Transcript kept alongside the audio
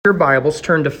your Bibles,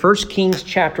 turn to 1 Kings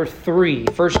chapter 3.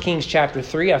 1 Kings chapter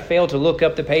 3. I failed to look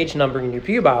up the page number in your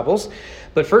pew Bibles,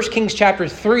 but 1 Kings chapter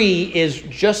 3 is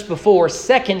just before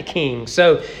 2 Kings.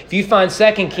 So if you find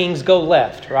 2 Kings, go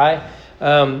left, right?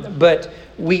 But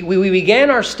we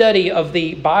began our study of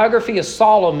the biography of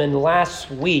Solomon last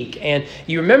week. And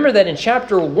you remember that in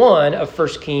chapter 1 of 1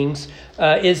 Kings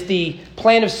is the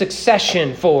plan of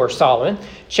succession for Solomon.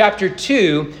 Chapter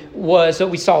 2 was, what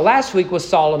we saw last week, was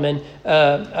Solomon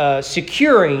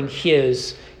securing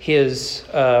his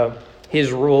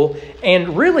rule.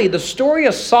 And really, the story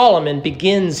of Solomon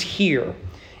begins here.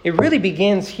 It really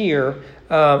begins here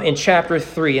in chapter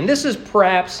 3. And this is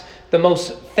perhaps the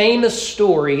most famous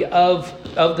story of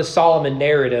the Solomon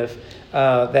narrative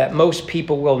that most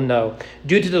people will know.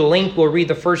 Due to the length, we'll read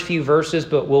the first few verses,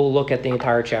 but we'll look at the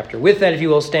entire chapter. With that, if you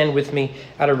will, stand with me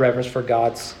out of reverence for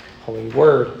God's holy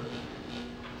word.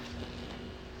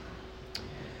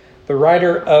 The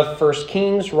writer of 1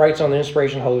 Kings writes on the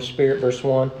inspiration of the Holy Spirit, verse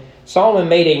 1, Solomon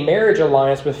made a marriage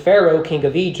alliance with Pharaoh, king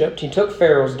of Egypt. He took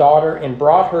Pharaoh's daughter and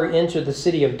brought her into the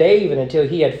city of David until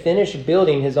he had finished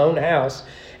building his own house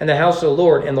and the house of the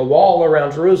Lord and the wall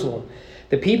around Jerusalem.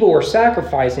 The people were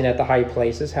sacrificing at the high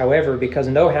places, however, because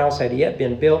no house had yet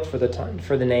been built for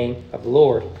the name of the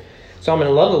Lord.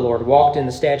 Solomon loved the Lord, walked in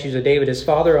the statutes of David his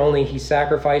father, only he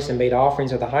sacrificed and made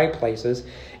offerings at the high places.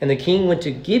 And the king went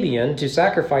to Gibeon to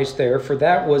sacrifice there, for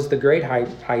that was the great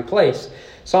high place.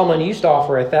 Solomon used to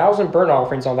offer 1,000 burnt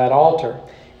offerings on that altar.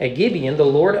 At Gibeon, the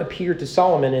Lord appeared to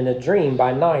Solomon in a dream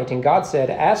by night, and God said,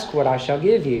 "Ask what I shall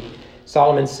give you."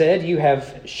 Solomon said, "You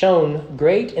have shown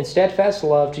great and steadfast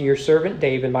love to your servant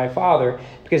David, my father,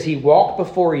 because he walked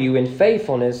before you in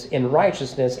faithfulness, in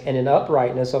righteousness, and in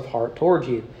uprightness of heart toward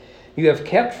you. You have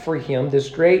kept for him this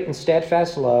great and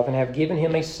steadfast love, and have given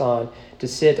him a son to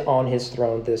sit on his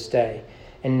throne this day.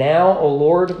 And now, O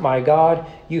Lord my God,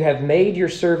 you have made your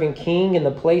servant king in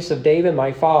the place of David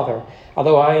my father.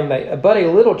 Although I am but a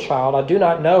little child, I do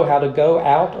not know how to go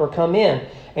out or come in.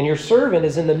 And your servant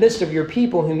is in the midst of your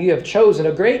people whom you have chosen,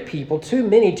 a great people, too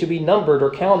many to be numbered or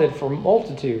counted for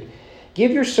multitude.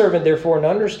 Give your servant, therefore, an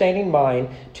understanding mind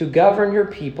to govern your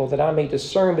people, that I may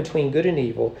discern between good and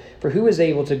evil. For who is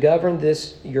able to govern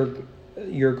this,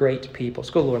 your great people?"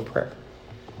 Let's go, Lord, in prayer.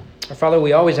 Our Father,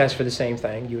 we always ask for the same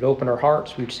thing. You would open our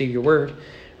hearts, we'd receive your word.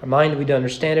 Our mind, we'd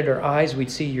understand it. Our eyes,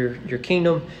 we'd see your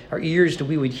kingdom. Our ears, that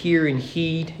we would hear and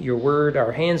heed your word.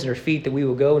 Our hands and our feet, that we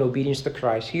will go in obedience to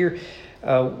Christ. Here,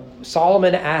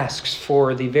 Solomon asks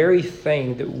for the very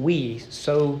thing that we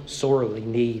so sorely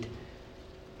need.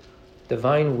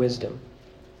 Divine wisdom.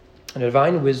 And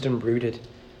divine wisdom rooted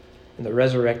in the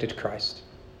resurrected Christ.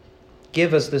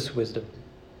 Give us this wisdom.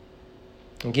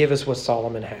 And give us what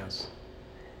Solomon has.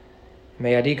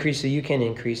 May I decrease so you can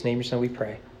increase. Name your son, we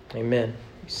pray. Amen.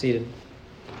 Be seated.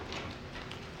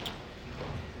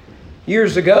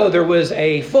 Years ago, there was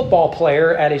a football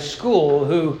player at a school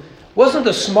who wasn't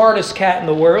the smartest cat in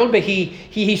the world, but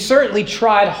he certainly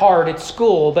tried hard at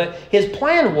school. But his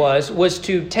plan was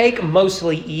to take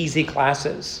mostly easy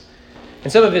classes.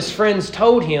 And some of his friends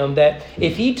told him that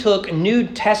if he took New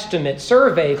Testament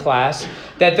survey class,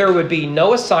 that there would be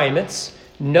no assignments,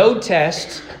 no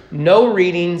tests, no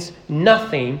readings,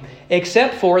 nothing,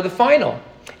 except for the final.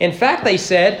 In fact, they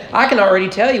said, "I can already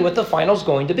tell you what the final's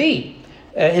going to be.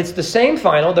 It's the same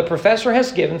final the professor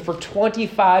has given for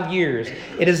 25 years.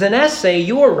 It is an essay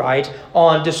you will write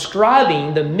on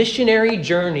describing the missionary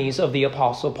journeys of the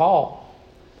Apostle Paul."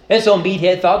 And so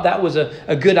Meathead thought that was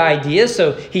a good idea,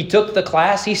 so he took the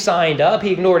class, he signed up,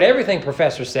 he ignored everything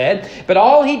professor said, but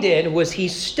all he did was he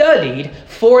studied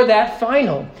for that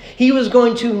final. He was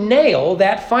going to nail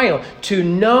that final, to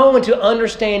know and to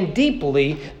understand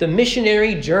deeply the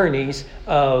missionary journeys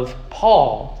of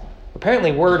Paul.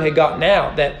 Apparently word had gotten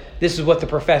out that this is what the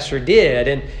professor did.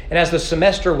 And as the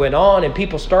semester went on and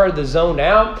people started to zone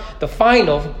out, the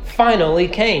final finally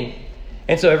came.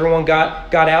 And so everyone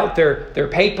got out their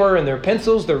paper and their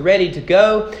pencils. They're ready to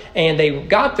go. And they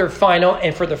got their final.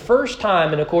 And for the first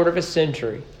time in a quarter of a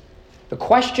century, the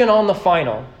question on the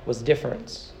final was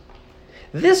different.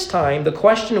 This time, the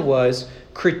question was,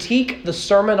 critique the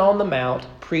Sermon on the Mount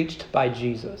preached by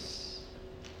Jesus.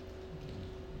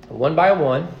 One by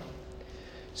one,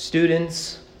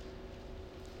 students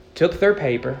took their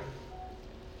paper,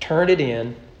 turned it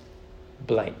in,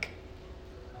 blank.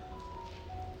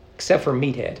 Except for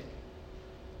Meathead.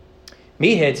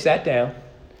 Meathead sat down,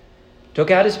 took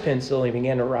out his pencil, and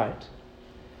began to write.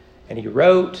 And he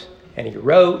wrote, and he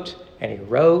wrote, and he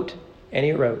wrote, and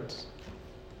he wrote.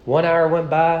 1 hour went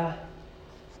by,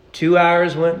 2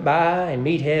 hours went by, and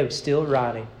Meathead was still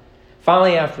writing.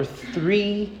 Finally, after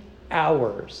 3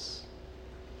 hours,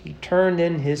 he turned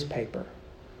in his paper.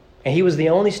 And he was the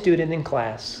only student in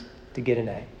class to get an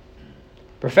A.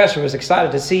 Professor was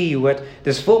excited to see what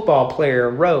this football player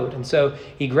wrote. And so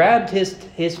he grabbed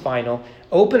his final,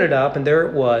 opened it up, and there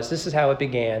it was. This is how it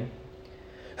began.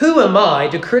 Who am I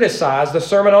to criticize the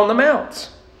Sermon on the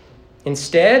Mount?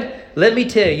 Instead, let me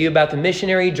tell you about the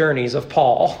missionary journeys of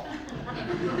Paul.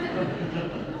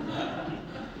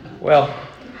 Well,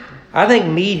 I think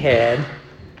Meathead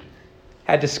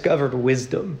had discovered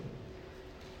wisdom.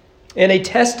 In a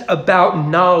test about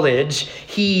knowledge,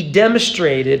 he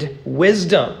demonstrated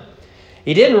wisdom.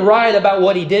 He didn't write about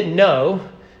what he didn't know,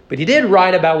 but he did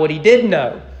write about what he did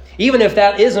know. Even if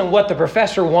that isn't what the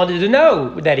professor wanted to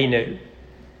know that he knew.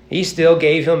 He still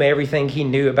gave him everything he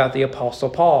knew about the Apostle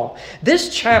Paul.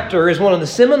 This chapter is one of the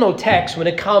seminal texts when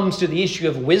it comes to the issue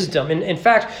of wisdom. And in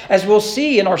fact, as we'll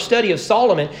see in our study of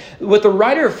Solomon, what the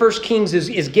writer of 1 Kings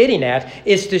is getting at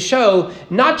is to show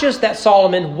not just that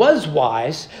Solomon was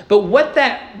wise, but what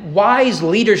that wise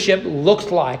leadership looked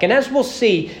like. And as we'll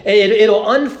see,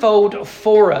 it'll unfold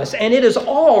for us. And it is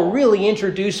all really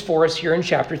introduced for us here in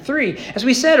chapter 3. As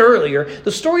we said earlier,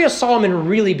 the story of Solomon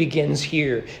really begins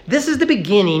here. This is the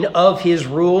beginning of his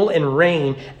rule and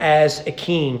reign as a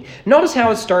king. Notice how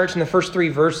it starts in the first 3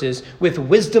 verses with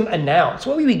wisdom announced.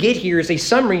 What we get here is a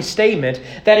summary statement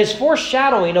that is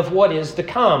foreshadowing of what is to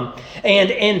come.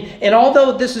 And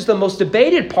although this is the most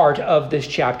debated part of this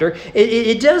chapter,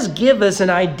 it does give us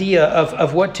an idea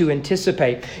of what to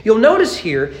anticipate. You'll notice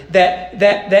here that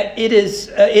it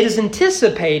is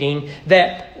anticipating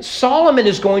that Solomon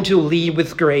is going to lead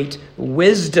with great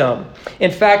wisdom. In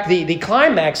fact, the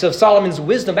climax of Solomon's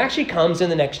wisdom actually comes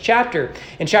in the next chapter.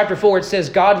 In chapter 4, it says,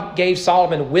 God gave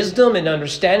Solomon wisdom and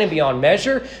understanding beyond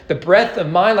measure, the breadth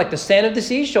of mind like the sand of the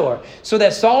seashore, so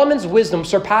that Solomon's wisdom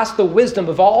surpassed the wisdom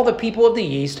of all the people of the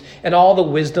East and all the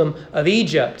wisdom of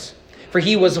Egypt. For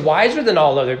he was wiser than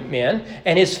all other men,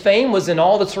 and his fame was in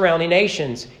all the surrounding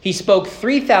nations. He spoke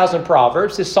 3,000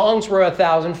 proverbs. His songs were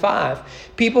 1,005.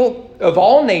 People of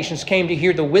all nations came to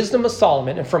hear the wisdom of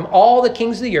Solomon, and from all the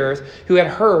kings of the earth who had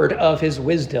heard of his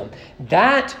wisdom.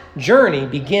 That journey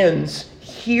begins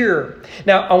here.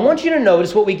 Now, I want you to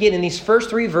notice what we get in these first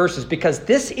 3 verses, because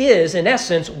this is, in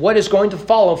essence, what is going to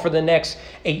follow for the next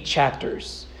 8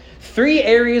 chapters. 3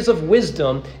 areas of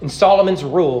wisdom in Solomon's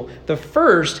rule. The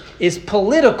first is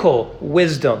political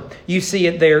wisdom. You see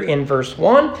it there in verse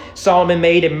 1. Solomon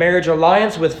made a marriage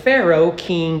alliance with Pharaoh,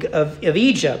 king of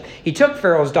Egypt. He took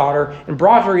Pharaoh's daughter and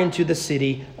brought her into the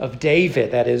city of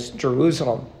David, that is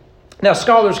Jerusalem. Now,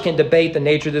 scholars can debate the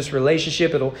nature of this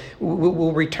relationship.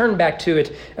 We'll return back to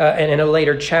it in a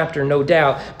later chapter, no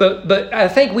doubt. But I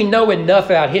think we know enough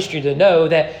about history to know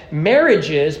that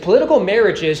political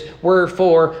marriages, were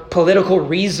for political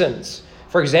reasons.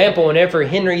 For example, whenever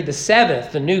Henry VII,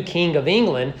 the new king of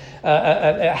England,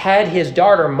 had his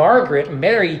daughter Margaret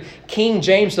marry King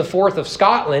James IV of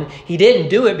Scotland, he didn't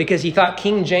do it because he thought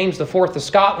King James IV of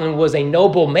Scotland was a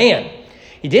noble man.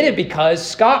 He did it because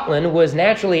Scotland was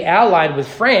naturally allied with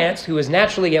France, who was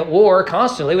naturally at war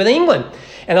constantly with England.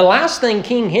 And the last thing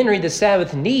King Henry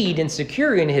VII needed in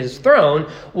securing his throne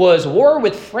was war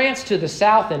with France to the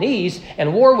south and east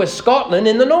and war with Scotland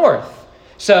in the north.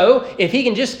 So if he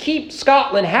can just keep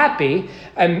Scotland happy,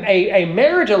 a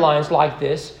marriage alliance like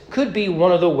this could be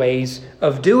one of the ways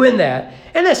of doing that.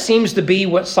 And that seems to be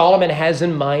what Solomon has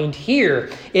in mind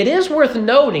here. It is worth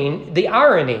noting the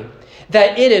irony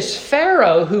that it is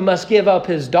Pharaoh who must give up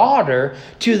his daughter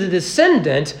to the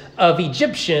descendant of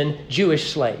Egyptian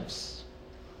Jewish slaves.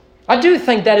 I do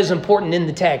think that is important in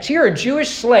the text. Here are Jewish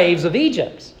slaves of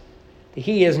Egypt that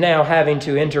he is now having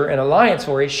to enter an alliance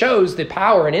for. It shows the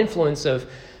power and influence of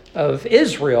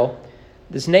Israel,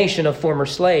 this nation of former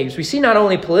slaves. We see not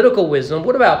only political wisdom,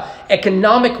 what about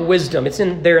economic wisdom? It's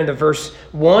in there in the verse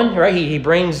 1, right? He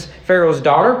brings Pharaoh's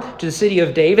daughter to the city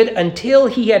of David until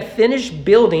he had finished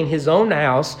building his own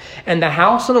house and the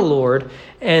house of the Lord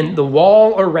and the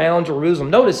wall around Jerusalem.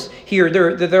 Notice here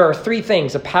there are 3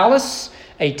 things: a palace,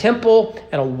 a temple,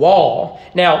 and a wall.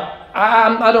 Now,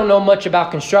 I don't know much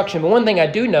about construction, but one thing I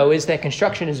do know is that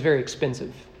construction is very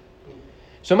expensive.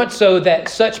 So much so that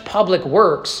such public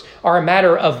works are a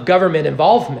matter of government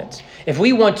involvement. If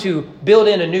we want to build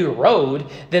in a new road,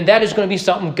 then that is going to be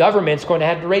something government's going to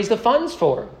have to raise the funds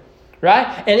for, right?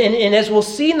 And as we'll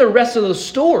see in the rest of the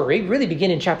story, really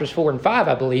beginning in chapters 4 and 5,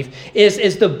 I believe,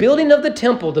 is the building of the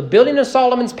temple, the building of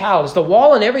Solomon's palace, the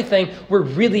wall and everything were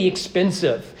really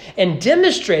expensive and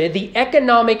demonstrated the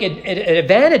economic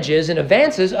advantages and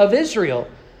advances of Israel.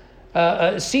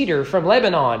 cedar from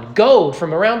Lebanon, gold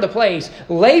from around the place.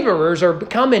 Laborers are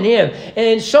coming in.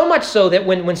 And so much so that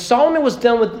when Solomon was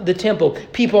done with the temple,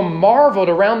 people marveled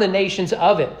around the nations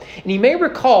of it. And you may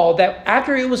recall that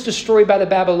after it was destroyed by the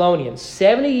Babylonians,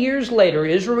 70 years later,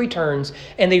 Israel returns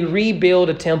and they rebuild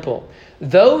a temple.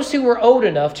 Those who were old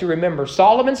enough to remember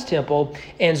Solomon's temple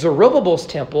and Zerubbabel's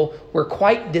temple were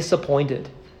quite disappointed.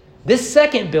 This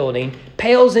second building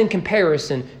pales in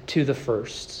comparison to the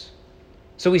first.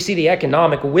 So we see the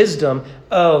economic wisdom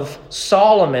of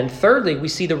Solomon. Thirdly, we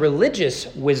see the religious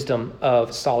wisdom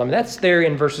of Solomon. That's there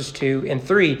in verses 2 and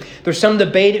 3. There's some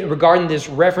debate regarding this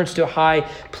reference to high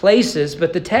places,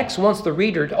 but the text wants the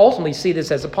reader to ultimately see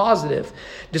this as a positive.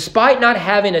 Despite not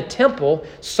having a temple,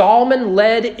 Solomon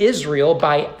led Israel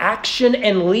by action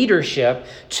and leadership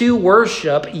to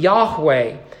worship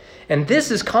Yahweh. And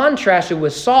this is contrasted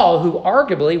with Saul, who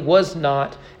arguably was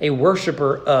not a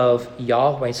worshiper of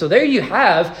Yahweh. So there you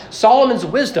have Solomon's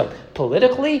wisdom,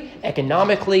 politically,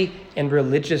 economically, and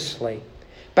religiously.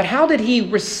 But how did he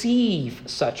receive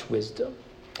such wisdom?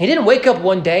 He didn't wake up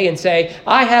one day and say,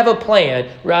 I have a plan,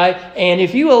 right? And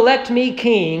if you elect me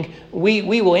king, we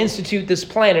will institute this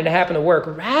plan and it happened to work.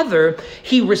 Rather,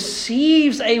 he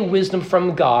receives a wisdom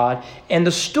from God, and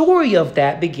the story of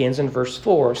that begins in verse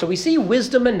 4. So we see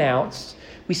wisdom announced.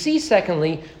 We see,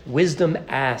 secondly, wisdom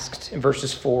asked in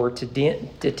verses 4 to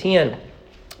 10.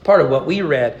 Part of what we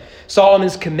read.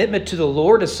 Solomon's commitment to the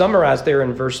Lord is summarized there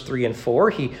in verse 3 and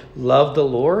 4. He loved the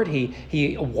Lord.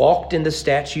 He walked in the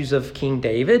statutes of King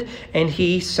David, and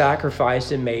he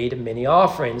sacrificed and made many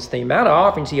offerings. The amount of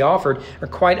offerings he offered are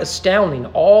quite astounding,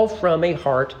 all from a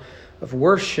heart of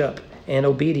worship and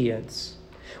obedience.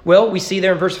 Well, we see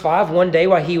there in verse 5, one day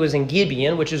while he was in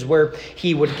Gibeon, which is where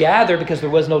he would gather because there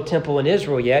was no temple in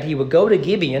Israel yet, he would go to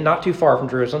Gibeon, not too far from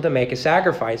Jerusalem, to make his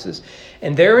sacrifices.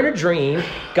 And there in a dream,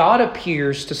 God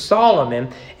appears to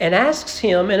Solomon and asks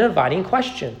him an inviting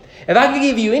question. If I could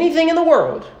give you anything in the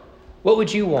world, what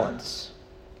would you want?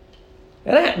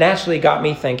 And that naturally got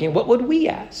me thinking, what would we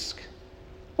ask?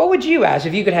 What would you ask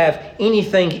if you could have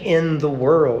anything in the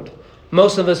world?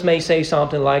 Most of us may say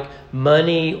something like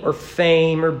money or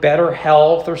fame or better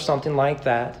health or something like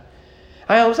that.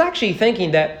 I was actually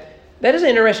thinking that is an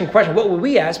interesting question. What would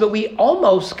we ask? But we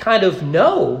almost kind of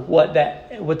know what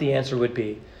the answer would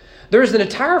be. There's an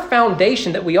entire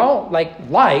foundation that we all like,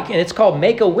 and it's called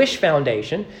Make-A-Wish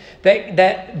Foundation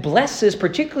that blesses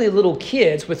particularly little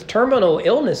kids with terminal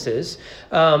illnesses.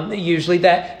 Usually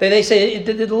that they say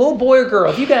the little boy or girl,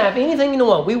 if you can have anything you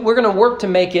want, we're going to work to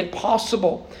make it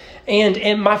possible.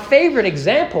 And my favorite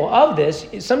example of this,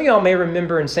 some of y'all may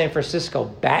remember in San Francisco,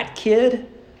 Bat Kid.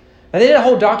 And they did a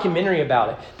whole documentary about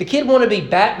it. The kid wanted to be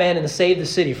Batman and to save the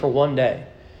city for one day.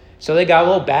 So they got a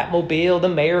little Batmobile. The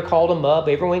mayor called him up.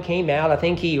 Everyone came out. I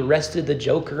think he arrested the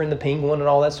Joker and the Penguin and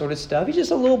all that sort of stuff. He's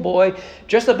just a little boy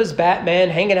dressed up as Batman,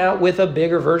 hanging out with a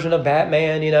bigger version of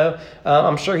Batman, you know.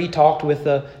 I'm sure he talked with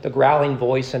the growling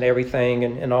voice and everything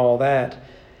and all that.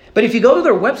 But if you go to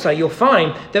their website, you'll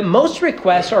find that most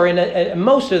requests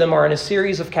most of them are in a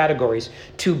series of categories.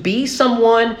 To be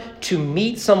someone, to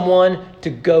meet someone, to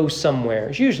go somewhere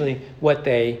is usually what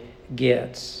they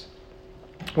get.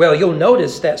 Well, you'll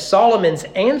notice that Solomon's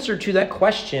answer to that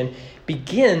question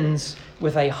begins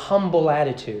with a humble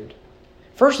attitude.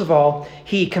 First of all,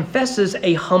 he confesses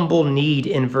a humble need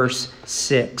in verse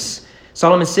 6.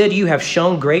 Solomon said, you have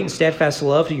shown great and steadfast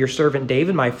love to your servant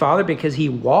David, my father, because he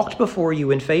walked before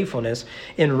you in faithfulness,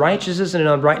 in righteousness and in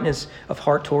uprightness of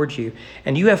heart towards you.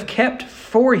 And you have kept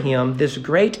for him this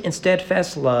great and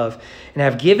steadfast love, and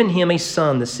have given him a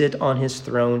son to sit on his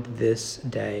throne this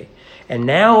day. And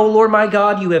now, O Lord my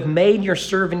God, you have made your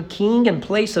servant king in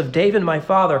place of David my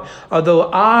father. Although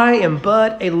I am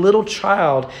but a little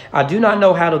child, I do not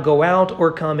know how to go out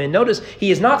or come in. Notice,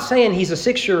 he is not saying he's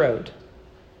a 6-year-old.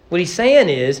 What he's saying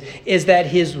is that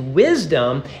his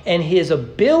wisdom and his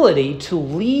ability to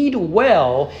lead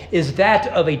well is that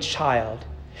of a child.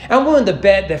 I'm willing to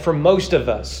bet that for most of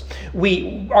us,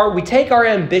 we take our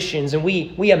ambitions and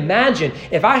we imagine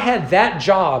if I had that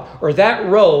job or that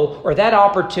role or that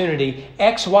opportunity,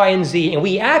 X, Y, and Z, and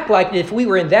we act like if we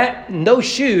were in those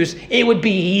shoes, it would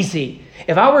be easy.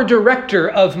 If I were director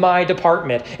of my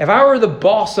department, if I were the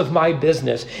boss of my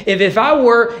business, if I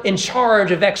were in charge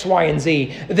of X, Y, and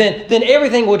Z, then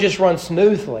everything will just run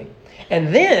smoothly.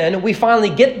 And then we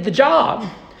finally get the job.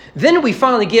 Then we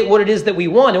finally get what it is that we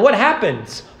want. And what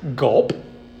happens? Gulp.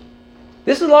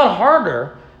 This is a lot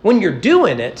harder when you're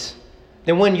doing it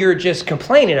than when you're just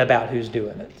complaining about who's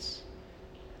doing it.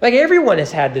 Like everyone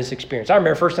has had this experience. I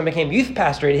remember first time I became youth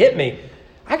pastor, it hit me.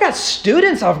 I got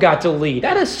students I've got to lead.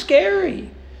 That is scary.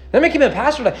 Then became a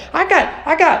pastor. Like,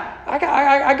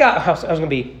 I was going to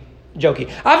be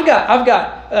jokey. I've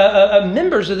got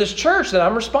members of this church that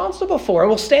I'm responsible for and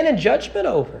will stand in judgment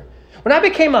over. When I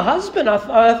became a husband, I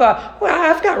thought, well,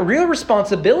 I've got real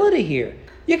responsibility here.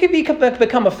 You could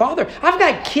become a father. I've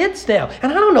got kids now,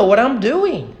 and I don't know what I'm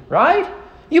doing, right?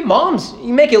 You moms,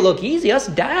 you make it look easy. Us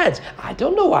dads, I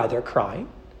don't know why they're crying.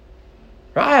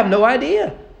 Right? I have no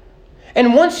idea.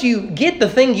 And once you get the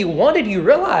thing you wanted, you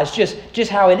realize just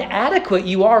how inadequate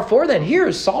you are for that. And here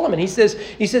is Solomon. He says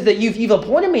that you've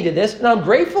appointed me to this, and I'm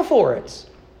grateful for it.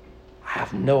 I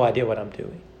have no idea what I'm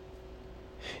doing.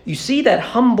 You see that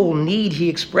humble need he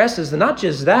expresses, and not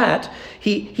just that,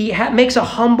 he makes a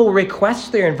humble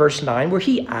request there in verse 9 where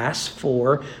he asks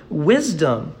for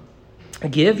wisdom.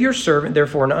 Give your servant,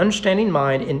 therefore, an understanding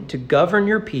mind and to govern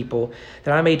your people,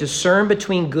 that I may discern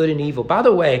between good and evil. By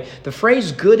the way, the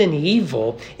phrase good and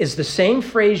evil is the same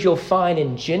phrase you'll find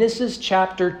in Genesis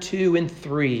chapter 2 and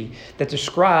 3 that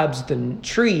describes the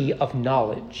tree of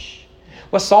knowledge.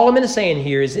 What Solomon is saying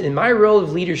here is, in my role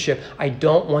of leadership, I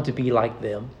don't want to be like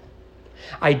them.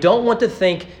 I don't want to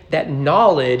think that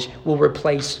knowledge will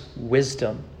replace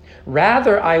wisdom.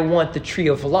 Rather, I want the tree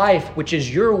of life, which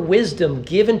is your wisdom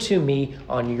given to me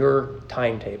on your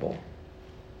timetable.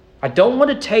 I don't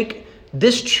want to take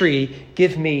this tree,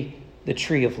 give me the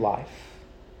tree of life.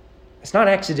 It's not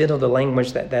accidental, the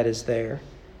language that is there.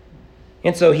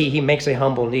 And so he makes a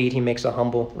humble need. He makes a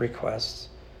humble request.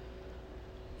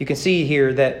 You can see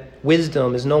here that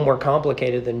wisdom is no more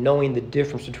complicated than knowing the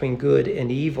difference between good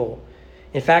and evil.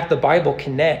 In fact, the Bible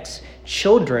connects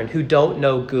children who don't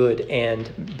know good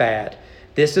and bad.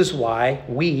 This is why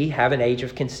we have an age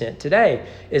of consent today,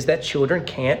 is that children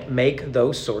can't make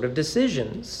those sort of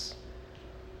decisions.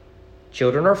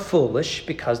 Children are foolish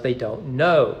because they don't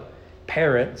know.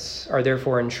 Parents are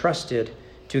therefore entrusted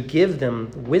to give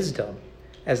them wisdom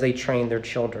as they train their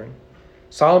children.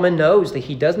 Solomon knows that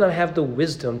he does not have the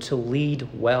wisdom to lead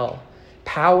well.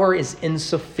 Power is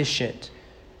insufficient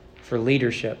for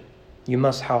leadership. You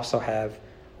must also have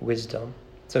wisdom.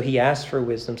 So he asks for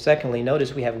wisdom. Secondly,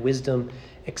 notice we have wisdom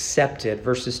accepted,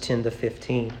 verses 10 to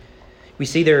 15. We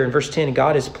see there in verse 10,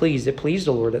 God is pleased. It pleased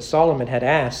the Lord that Solomon had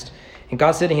asked. And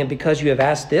God said to him, because you have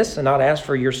asked this and not asked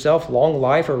for yourself long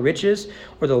life or riches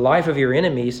or the life of your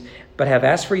enemies, but have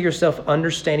asked for yourself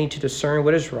understanding to discern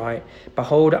what is right,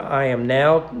 behold, I am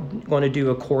now going to do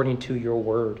according to your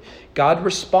word. God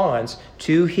responds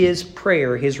to his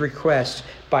prayer, his request,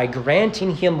 by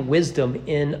granting him wisdom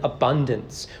in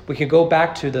abundance. We can go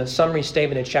back to the summary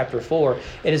statement in chapter 4.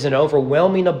 It is an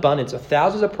overwhelming abundance of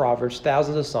thousands of proverbs,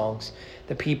 thousands of songs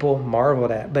that people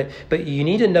marveled at. But you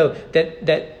need to know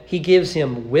that he gives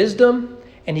him wisdom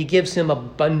and he gives him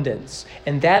abundance.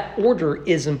 And that order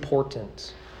is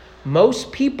important.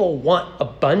 Most people want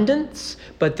abundance,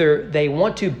 but they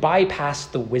want to bypass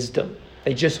the wisdom.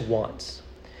 They just want.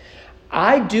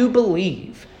 I do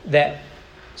believe that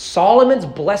Solomon's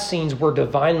blessings were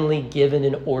divinely given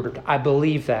and ordered. I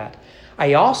believe that.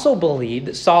 I also believe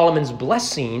that Solomon's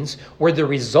blessings were the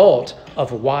result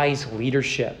of wise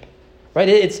leadership.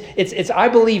 Right? I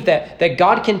believe that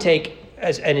God can take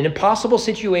an impossible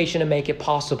situation and make it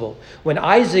possible. When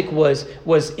Isaac was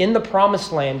in the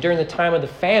promised land during the time of the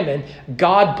famine,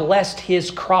 God blessed his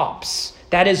crops.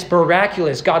 That is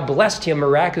miraculous. God blessed him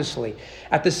miraculously.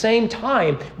 At the same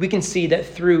time, we can see that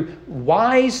through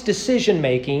wise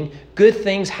decision-making, good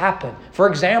things happen. For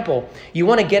example, you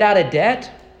want to get out of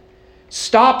debt?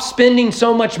 Stop spending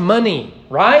so much money,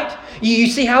 right? You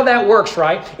see how that works,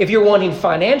 right? If you're wanting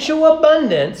financial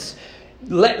abundance,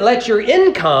 let your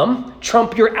income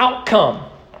trump your outcome,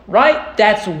 right?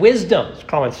 That's wisdom. It's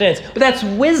common sense, but that's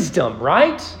wisdom,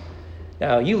 right?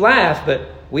 Now, you laugh, but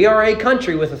we are a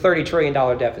country with a $30 trillion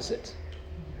deficit,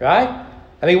 right?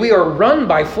 I mean, we are run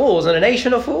by fools in a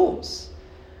nation of fools.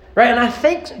 Right? And I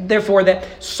think, therefore,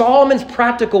 that Solomon's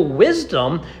practical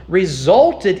wisdom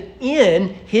resulted in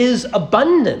his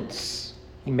abundance.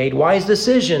 He made wise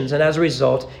decisions, and as a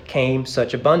result came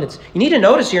such abundance. You need to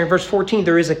notice here in verse 14,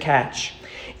 there is a catch.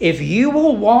 If you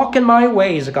will walk in my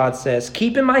ways, God says,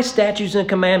 keeping my statutes and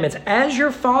commandments, as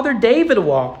your father David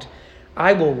walked,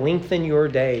 I will lengthen your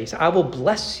days. I will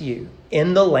bless you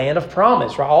in the land of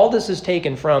promise. Right? All this is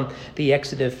taken from the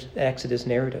Exodus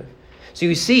narrative. So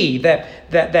you see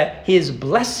that his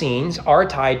blessings are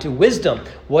tied to wisdom.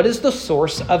 What is the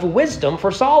source of wisdom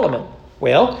for Solomon?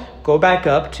 Well, go back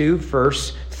up to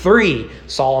verse 3.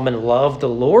 Solomon loved the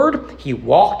Lord. He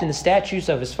walked in the statutes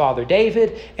of his father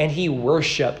David, and he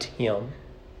worshiped him.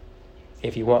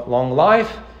 If you want long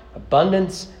life,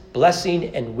 abundance,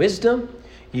 blessing, and wisdom,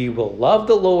 you will love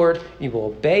the Lord, you will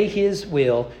obey his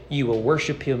will, you will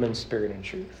worship him in spirit and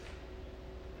truth.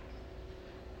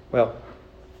 Well,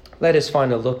 let us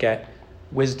finally look at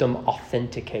wisdom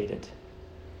authenticated.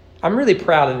 I'm really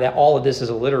proud that all of this is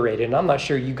alliterated, and I'm not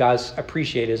sure you guys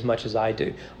appreciate it as much as I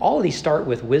do. All of these start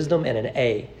with wisdom and an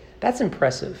A. That's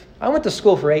impressive. I went to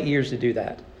school for 8 years to do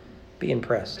that. Be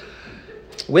impressed.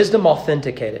 Wisdom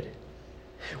authenticated.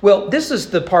 Well, this is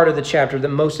the part of the chapter that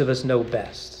most of us know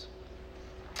best.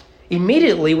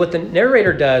 Immediately, what the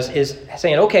narrator does is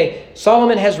saying, okay,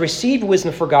 Solomon has received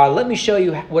wisdom from God. Let me show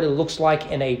you what it looks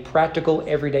like in a practical,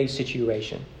 everyday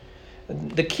situation.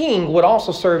 The king would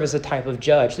also serve as a type of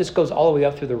judge. This goes all the way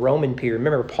up through the Roman period.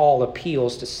 Remember, Paul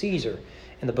appeals to Caesar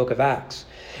in the book of Acts.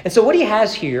 And so what he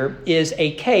has here is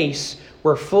a case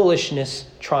where foolishness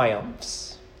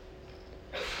triumphs.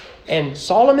 And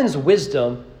Solomon's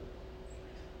wisdom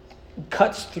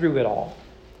cuts through it all.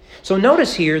 So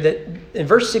notice here that in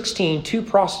verse 16,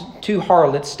 two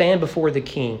harlots stand before the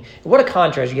king. What a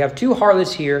contrast. You have two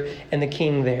harlots here and the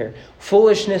king there.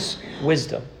 Foolishness,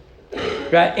 wisdom.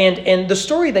 Right? And the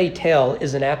story they tell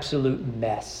is an absolute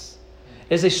mess.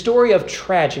 It is a story of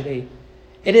tragedy.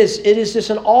 It is just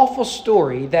an awful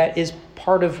story that is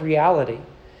part of reality.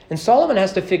 And Solomon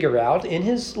has to figure out in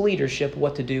his leadership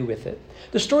what to do with it.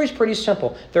 The story is pretty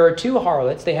simple. There are two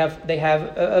harlots. They have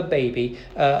a baby.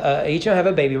 Each of them have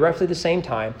a baby roughly the same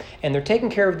time. And they're taking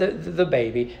care of the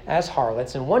baby as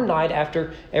harlots. And one night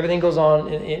after everything goes on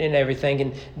and everything,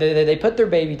 and they put their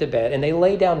baby to bed and they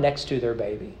lay down next to their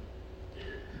baby.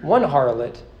 One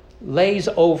harlot lays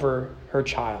over her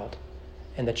child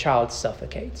and the child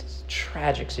suffocates. It's a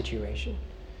tragic situation.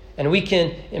 And we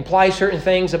can imply certain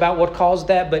things about what caused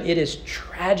that, but it is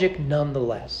tragic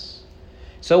nonetheless.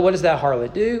 So what does that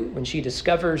harlot do? When she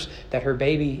discovers that her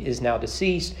baby is now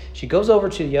deceased, she goes over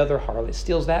to the other harlot,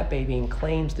 steals that baby, and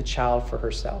claims the child for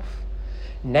herself.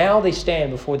 Now they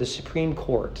stand before the Supreme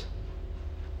Court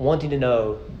wanting to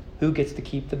know who gets to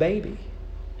keep the baby.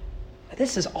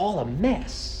 This is all a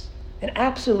mess, an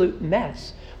absolute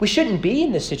mess. We shouldn't be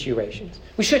in this situation.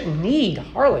 We shouldn't need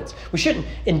harlots. We shouldn't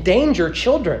endanger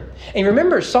children. And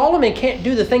remember, Solomon can't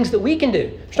do the things that we can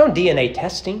do. There's no DNA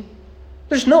testing.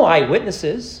 There's no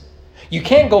eyewitnesses. You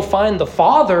can't go find the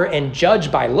father and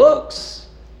judge by looks.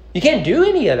 You can't do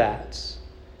any of that.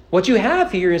 What you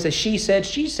have here is a she said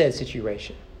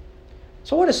situation.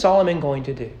 So what is Solomon going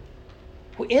to do?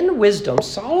 Well, in wisdom,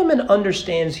 Solomon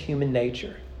understands human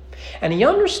nature. And he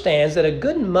understands that a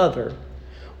good mother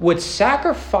would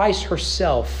sacrifice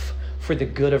herself for the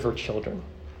good of her children.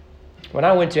 When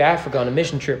I went to Africa on a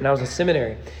mission trip and I was in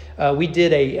seminary, we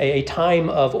did a time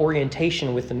of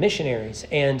orientation with the missionaries.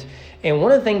 And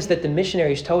one of the things that the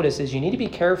missionaries told us is you need to be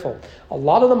careful. A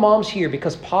lot of the moms here,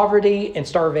 because poverty and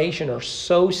starvation are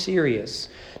so serious,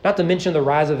 not to mention the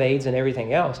rise of AIDS and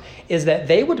everything else, is that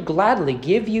they would gladly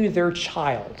give you their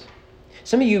child.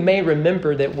 Some of you may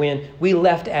remember that when we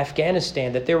left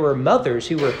Afghanistan, that there were mothers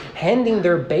who were handing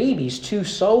their babies to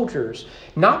soldiers,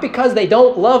 not because they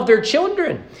don't love their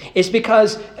children. It's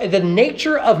because the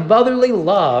nature of motherly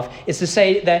love is to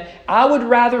say that I would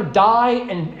rather die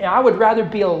and I would rather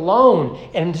be alone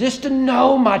and just to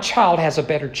know my child has a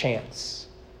better chance.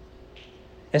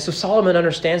 And so Solomon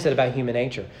understands that about human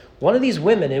nature. One of these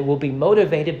women, it will be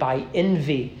motivated by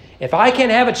envy. If I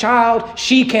can't have a child,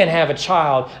 she can't have a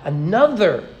child.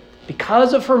 Another,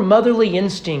 because of her motherly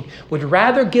instinct, would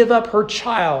rather give up her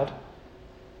child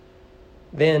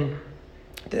than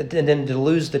to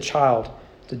lose the child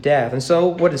to death. And so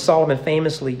what does Solomon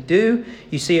famously do?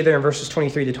 You see it there in verses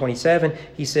 23 to 27.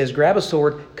 He says, grab a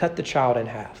sword, cut the child in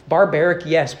half. Barbaric,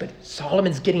 yes, but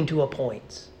Solomon's getting to a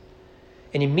point.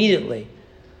 And immediately,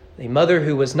 the mother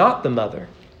who was not the mother,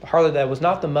 the harlot that was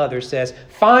not the mother, says,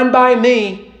 fine by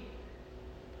me.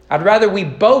 I'd rather we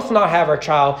both not have our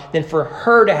child than for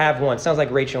her to have one. Sounds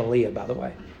like Rachel and Leah, by the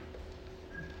way.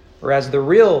 Whereas the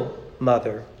real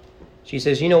mother, she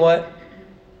says, you know what?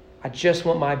 I just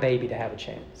want my baby to have a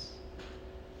chance.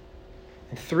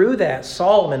 And through that,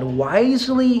 Solomon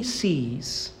wisely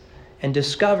sees and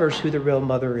discovers who the real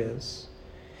mother is.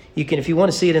 You can, if you want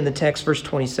to see it in the text, verse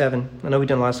 27. I know we've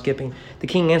done a lot of skipping. The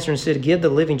king answered and said, give the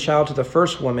living child to the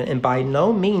first woman, and by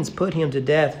no means put him to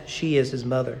death. She is his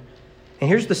mother. And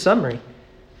here's the summary.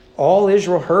 All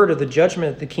Israel heard of the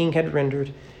judgment that the king had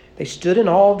rendered. They stood in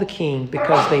awe of the king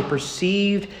because they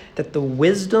perceived that the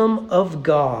wisdom of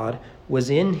God was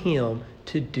in him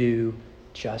to do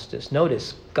justice.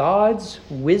 Notice, God's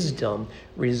wisdom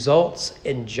results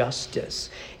in justice.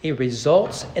 It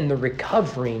results in the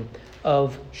recovering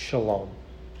of shalom,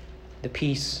 the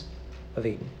peace of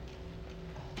Eden.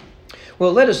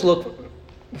 Well, let us look,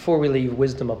 before we leave,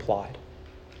 wisdom applied.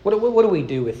 What do we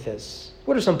do with this?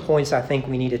 What are some points I think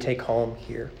we need to take home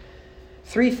here?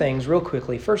 3 things real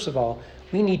quickly. First of all,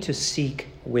 we need to seek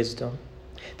wisdom.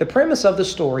 The premise of the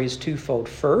story is twofold.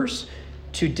 First,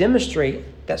 to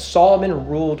demonstrate that Solomon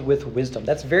ruled with wisdom.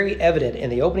 That's very evident in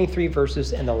the opening 3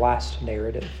 verses and the last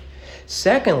narrative.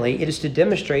 Secondly, it is to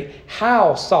demonstrate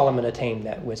how Solomon attained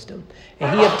that wisdom.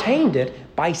 And he obtained it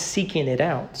by seeking it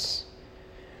out.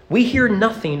 We hear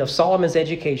nothing of Solomon's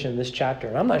education in this chapter.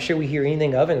 And I'm not sure we hear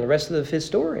anything of it in the rest of his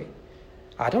story.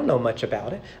 I don't know much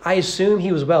about it. I assume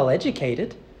he was well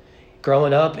educated.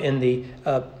 Growing up in the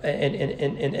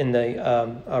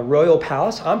royal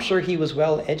palace, I'm sure he was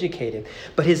well educated.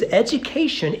 But his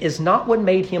education is not what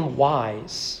made him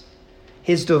wise.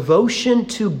 His devotion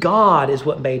to God is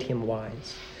what made him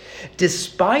wise.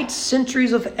 Despite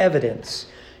centuries of evidence,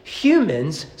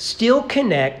 humans still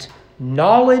connect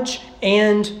knowledge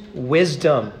and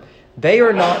wisdom. They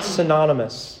are not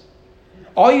synonymous.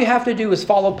 All you have to do is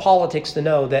follow politics to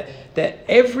know that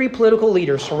every political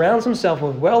leader surrounds himself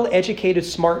with well-educated,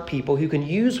 smart people who can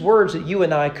use words that you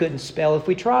and I couldn't spell if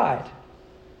we tried.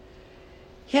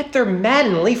 Yet they're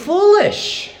maddeningly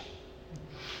foolish.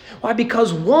 Why?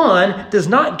 Because one does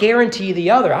not guarantee the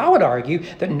other. I would argue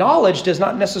that knowledge does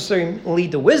not necessarily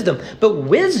lead to wisdom, but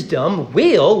wisdom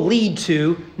will lead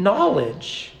to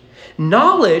knowledge.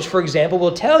 Knowledge, for example,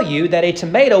 will tell you that a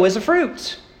tomato is a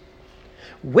fruit.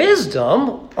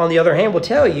 Wisdom, on the other hand, will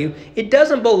tell you it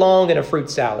doesn't belong in a fruit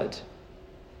salad.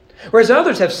 Whereas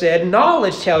others have said,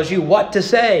 knowledge tells you what to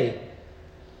say.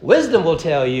 Wisdom will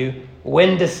tell you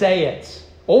when to say it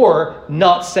or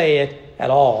not say it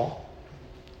at all.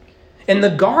 In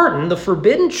the garden, the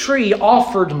forbidden tree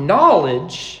offered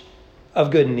knowledge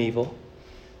of good and evil,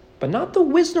 but not the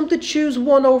wisdom to choose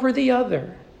one over the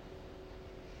other.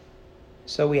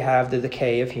 So we have the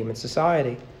decay of human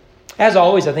society. As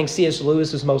always, I think C.S.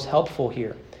 Lewis is most helpful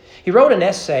here. He wrote an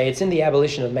essay. It's in the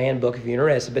Abolition of Man book if you're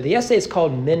interested, but the essay is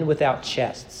called Men Without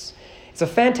Chests. It's a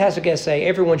fantastic essay.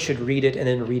 Everyone should read it and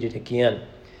then read it again.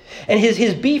 And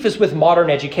his beef is with modern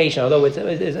education, although it's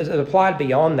applied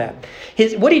beyond that.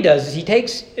 What he does is he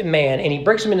takes man and he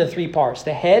breaks him into 3 parts.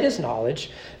 The head is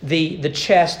knowledge. The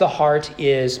chest, the heart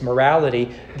is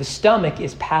morality. The stomach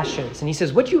is passions. And he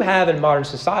says what you have in modern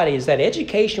society is that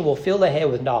education will fill the head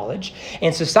with knowledge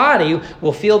and society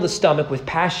will fill the stomach with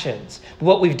passions. But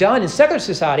what we've done in secular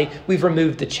society, we've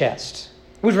removed the chest.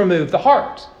 We've removed the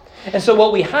heart. And so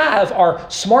what we have are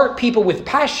smart people with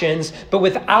passions, but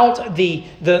without the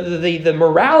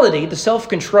morality, the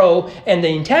self-control, and the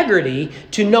integrity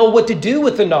to know what to do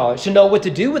with the knowledge, to know what to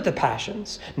do with the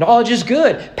passions. Knowledge is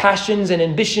good. Passions and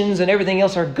ambitions and everything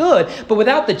else are good. But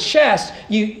without the chest,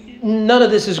 none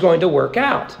of this is going to work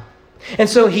out. And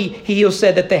so he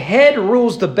said that the head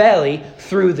rules the belly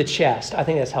through the chest. I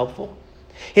think that's helpful.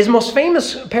 His most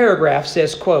famous paragraph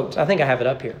says, quote, I think I have it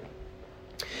up here.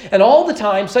 And all the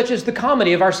time, such is the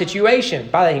comedy of our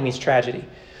situation. By that he means tragedy.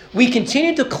 We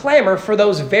continue to clamor for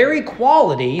those very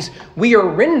qualities we are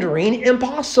rendering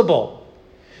impossible.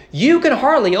 You can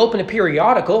hardly open a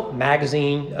periodical,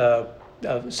 magazine,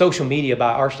 social media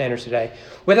by our standards today,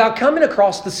 without coming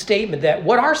across the statement that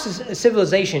what our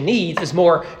civilization needs is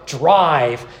more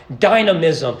drive,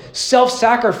 dynamism,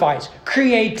 self-sacrifice,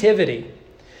 creativity.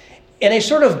 In a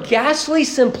sort of ghastly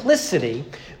simplicity,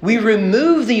 we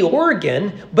remove the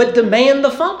organ, but demand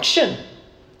the function.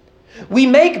 We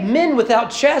make men without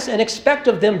chests and expect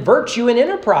of them virtue and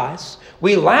enterprise.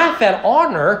 We laugh at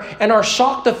honor and are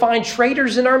shocked to find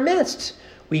traitors in our midst.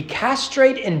 We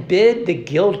castrate and bid the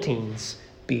guillotines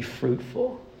be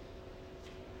fruitful.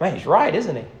 Man, he's right,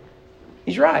 isn't he?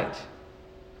 He's right.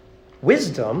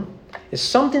 Wisdom is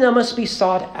something that must be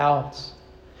sought out.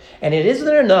 And it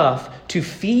isn't enough to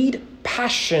feed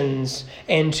passions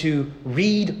and to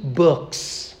read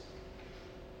books.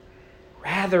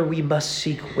 Rather, we must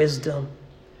seek wisdom.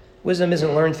 Wisdom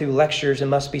isn't learned through lectures and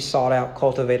must be sought out,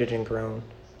 cultivated, and grown.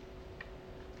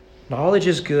 Knowledge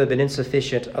is good, but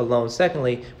insufficient alone.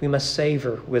 Secondly, we must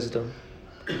savor wisdom.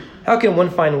 How can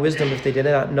one find wisdom if they did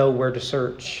not know where to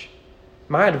search?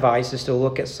 My advice is to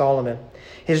look at Solomon.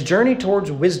 His journey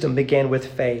towards wisdom began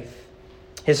with faith.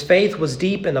 His faith was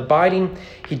deep and abiding.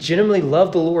 He genuinely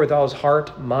loved the Lord with all his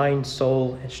heart, mind,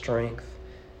 soul, and strength.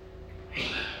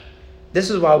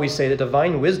 This is why we say that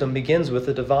divine wisdom begins with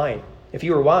the divine. If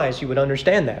you were wise, you would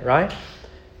understand that, right?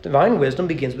 Divine wisdom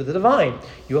begins with the divine.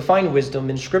 You will find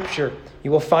wisdom in Scripture. You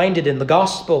will find it in the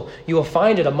gospel. You will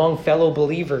find it among fellow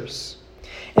believers.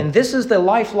 And this is the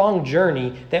lifelong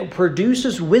journey that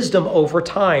produces wisdom over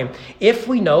time if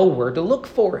we know where to look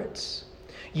for it.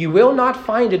 You will not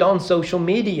find it on social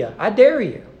media. I dare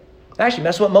you. Actually,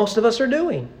 that's what most of us are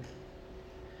doing.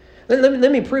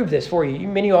 Let me prove this for you.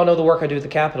 Many of you all know the work I do at the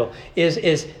Capitol.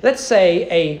 Is let's say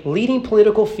a leading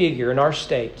political figure in our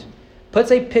state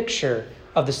puts a picture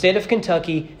of the state of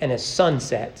Kentucky and its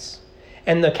sunsets.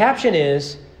 And the caption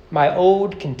is, "My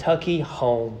old Kentucky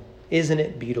home. Isn't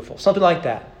it beautiful?" Something like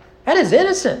that. That is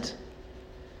innocent.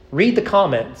 Read the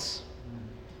comments.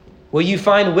 Will you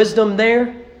find wisdom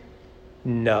there?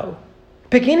 No.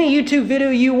 Pick any YouTube video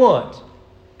you want.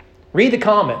 Read the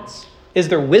comments. Is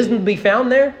there wisdom to be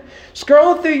found there?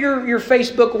 Scroll through your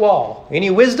Facebook wall. Any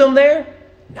wisdom there?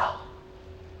 No.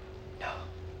 No.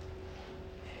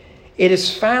 It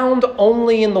is found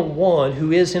only in the one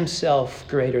who is himself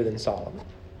greater than Solomon.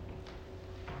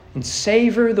 And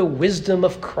savor the wisdom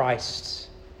of Christ,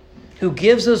 who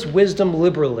gives us wisdom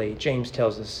liberally, James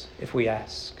tells us, if we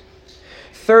ask.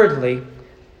 Thirdly,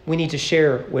 we need to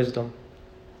share wisdom.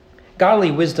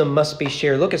 Godly wisdom must be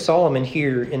shared. Look at Solomon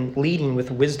here in leading with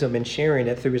wisdom and sharing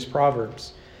it through his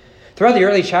Proverbs. Throughout the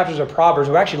early chapters of Proverbs,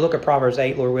 we'll actually look at Proverbs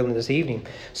 8, Lord willing, this evening.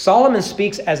 Solomon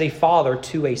speaks as a father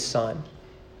to a son.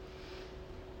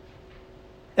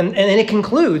 And it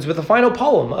concludes with the final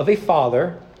poem of a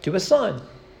father to a son.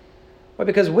 Why?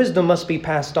 Because wisdom must be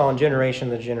passed on generation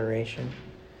to generation.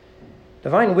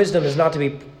 Divine wisdom is not to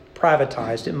be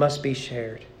privatized. It must be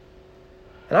shared.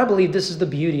 And I believe this is the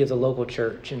beauty of the local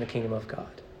church in the kingdom of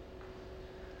God.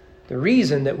 The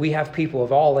reason that we have people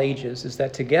of all ages is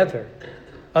that together,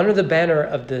 under the banner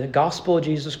of the gospel of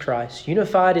Jesus Christ,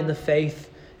 unified in the faith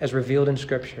as revealed in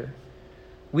Scripture,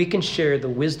 we can share the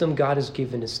wisdom God has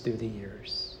given us through the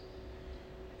years.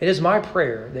 It is my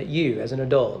prayer that you, as an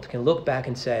adult, can look back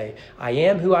and say, I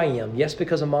am who I am. Yes,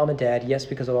 because of mom and dad. Yes,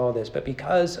 because of all this. But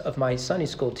because of my Sunday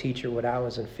school teacher when I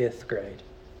was in 5th grade.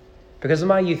 Because of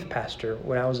my youth pastor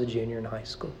when I was a junior in high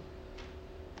school.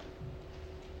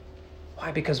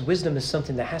 Why? Because wisdom is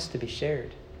something that has to be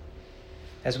shared.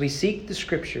 As we seek the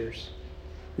Scriptures,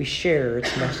 we share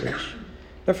its message.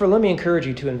 Therefore, let me encourage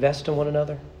you to invest in one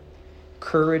another,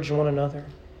 encourage one another,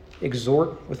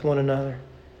 exhort with one another,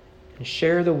 and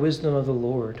share the wisdom of the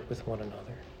Lord with one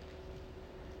another.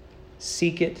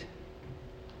 Seek it,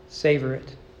 savor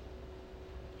it,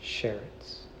 share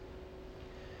it.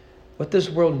 What this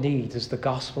world needs is the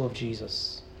gospel of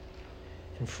Jesus.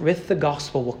 And with the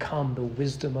gospel will come the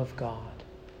wisdom of God.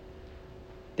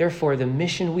 Therefore, the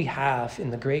mission we have in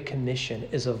the Great Commission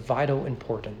is of vital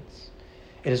importance.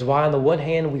 It is why, on the one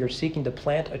hand, we are seeking to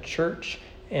plant a church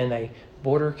and a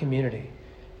border community.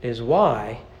 It is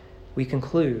why we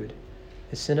conclude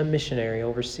to send a missionary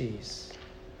overseas,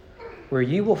 where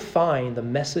you will find the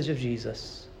message of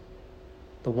Jesus,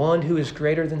 the one who is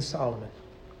greater than Solomon.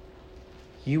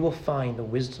 You will find the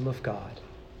wisdom of God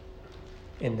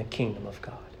in the kingdom of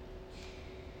God.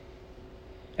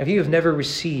 If you have never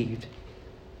received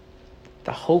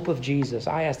the hope of Jesus,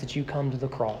 I ask that you come to the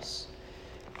cross.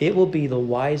 It will be the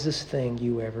wisest thing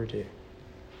you ever do.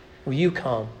 Will you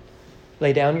come,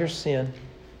 lay down your sin,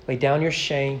 lay down your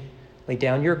shame, lay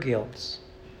down your guilt,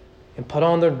 and put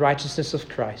on the righteousness of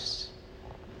Christ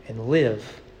and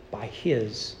live by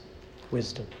his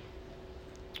wisdom.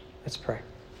 Let's pray.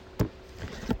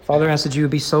 Father, I ask that you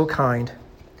would be so kind